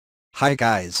Hi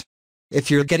guys. If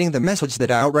you're getting the message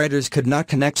that Outriders could not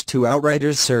connect to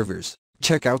Outriders servers,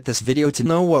 check out this video to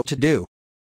know what to do.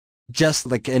 Just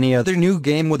like any other new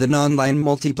game with an online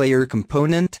multiplayer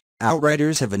component,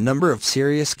 Outriders have a number of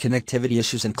serious connectivity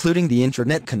issues, including the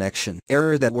internet connection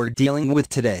error that we're dealing with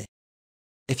today.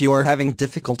 If you are having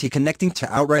difficulty connecting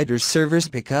to Outriders servers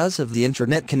because of the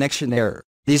internet connection error,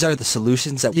 these are the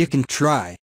solutions that you can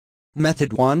try.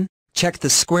 Method 1. Check the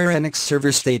Square Enix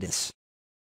server status.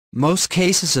 Most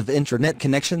cases of internet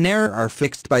connection error are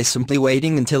fixed by simply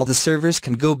waiting until the servers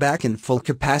can go back in full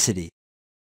capacity.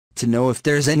 To know if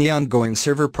there's any ongoing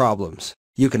server problems,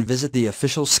 you can visit the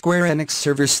official Square Enix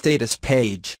server status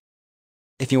page.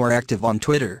 If you are active on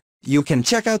Twitter, you can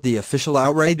check out the official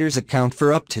Outriders account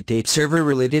for up-to-date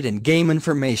server-related and game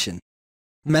information.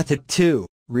 Method 2.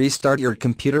 Restart your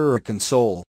computer or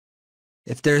console.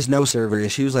 If there's no server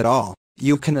issues at all,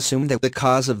 you can assume that the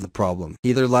cause of the problem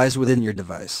either lies within your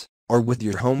device, or with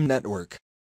your home network.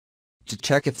 To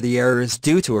check if the error is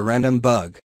due to a random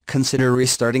bug, consider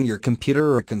restarting your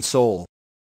computer or console.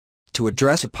 To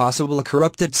address a possible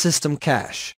corrupted system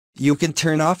cache, you can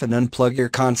turn off and unplug your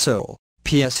console,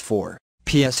 PS4,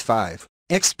 PS5,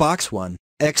 Xbox One,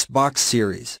 Xbox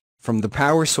Series, from the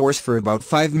power source for about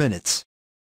 5 minutes.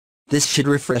 This should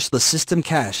refresh the system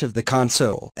cache of the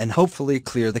console and hopefully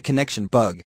clear the connection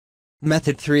bug.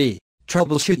 Method 3.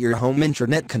 Troubleshoot your home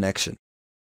internet connection.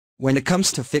 When it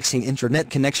comes to fixing internet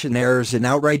connection errors in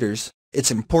Outriders, it's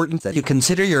important that you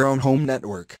consider your own home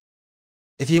network.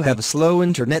 If you have a slow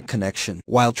internet connection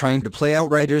while trying to play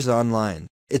Outriders online,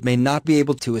 it may not be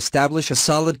able to establish a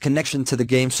solid connection to the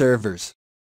game servers.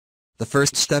 The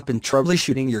first step in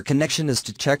troubleshooting your connection is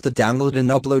to check the download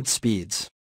and upload speeds.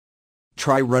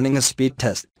 Try running a speed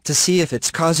test to see if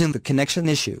it's causing the connection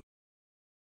issue.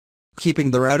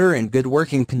 Keeping the router in good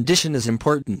working condition is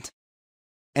important.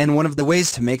 And one of the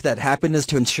ways to make that happen is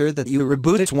to ensure that you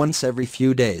reboot it once every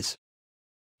few days.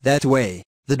 That way,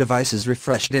 the device is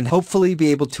refreshed and hopefully be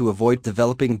able to avoid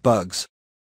developing bugs.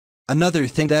 Another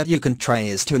thing that you can try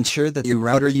is to ensure that your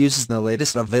router uses the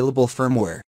latest available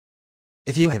firmware.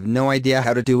 If you have no idea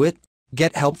how to do it,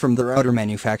 get help from the router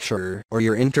manufacturer or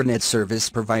your internet service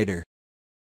provider.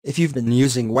 If you've been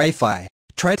using Wi-Fi,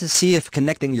 try to see if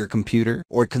connecting your computer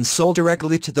or console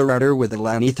directly to the router with a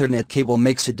LAN Ethernet cable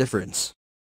makes a difference.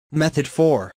 Method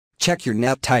 4. Check your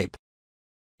NAT type.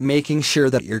 Making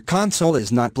sure that your console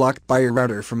is not blocked by your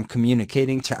router from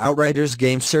communicating to Outriders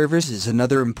game servers is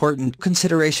another important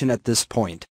consideration at this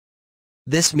point.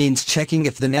 This means checking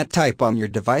if the NAT type on your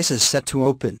device is set to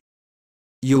open.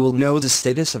 You will know the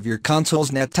status of your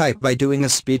console's NAT type by doing a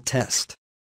speed test.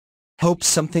 Hope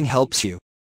something helps you.